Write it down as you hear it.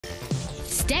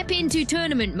Step into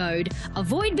tournament mode,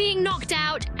 avoid being knocked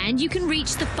out, and you can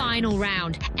reach the final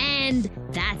round. And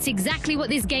that's exactly what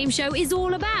this game show is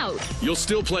all about. You'll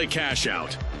still play cash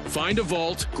out. Find a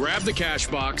vault, grab the cash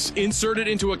box, insert it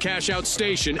into a cash out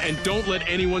station, and don't let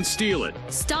anyone steal it.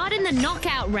 Start in the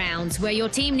knockout rounds, where your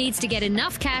team needs to get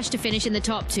enough cash to finish in the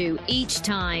top 2 each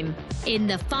time. In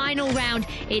the final round,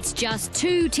 it's just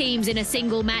 2 teams in a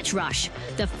single match rush.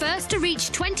 The first to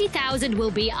reach 20,000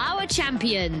 will be our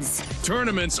champions.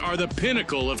 Tournaments are the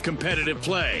pinnacle of competitive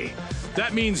play.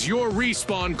 That means your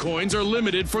respawn coins are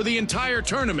limited for the entire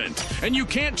tournament, and you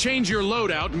can't change your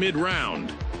loadout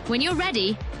mid-round. When you're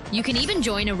ready, you can even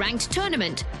join a ranked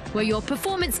tournament, where your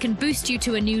performance can boost you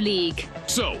to a new league.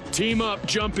 So, team up,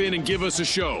 jump in, and give us a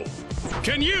show.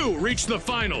 Can you reach the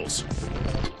finals?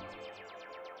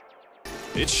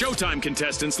 It's showtime,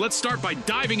 contestants. Let's start by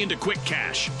diving into quick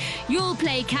cash. You'll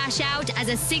play cash out as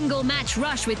a single match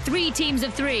rush with 3 teams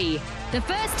of 3. The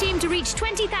first team to reach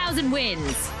 20,000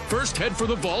 wins. First, head for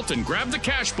the vault and grab the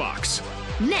cash box.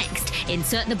 Next,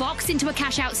 insert the box into a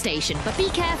cash out station, but be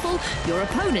careful, your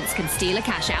opponents can steal a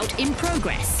cash out in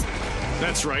progress.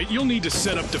 That's right, you'll need to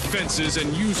set up defenses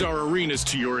and use our arenas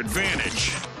to your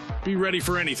advantage. Be ready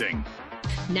for anything.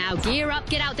 Now gear up,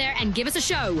 get out there, and give us a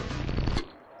show.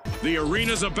 The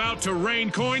arena's about to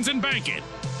rain coins and bank it.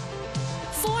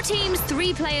 4 teams,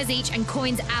 3 players each, and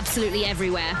coins absolutely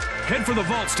everywhere. Head for the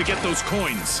vaults to get those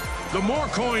coins. The more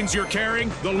coins you're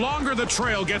carrying, the longer the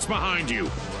trail gets behind you.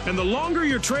 And the longer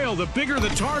your trail, the bigger the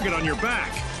target on your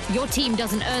back. Your team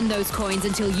doesn't earn those coins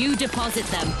until you deposit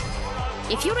them.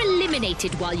 If you're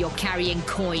eliminated while you're carrying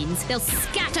coins, they'll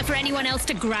scatter for anyone else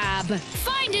to grab.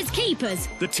 Finders keepers.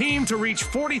 The team to reach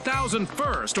 40,000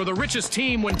 first, or the richest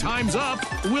team when time's up,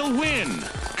 will win.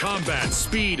 Combat,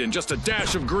 speed, and just a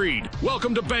dash of greed.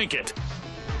 Welcome to Bank It.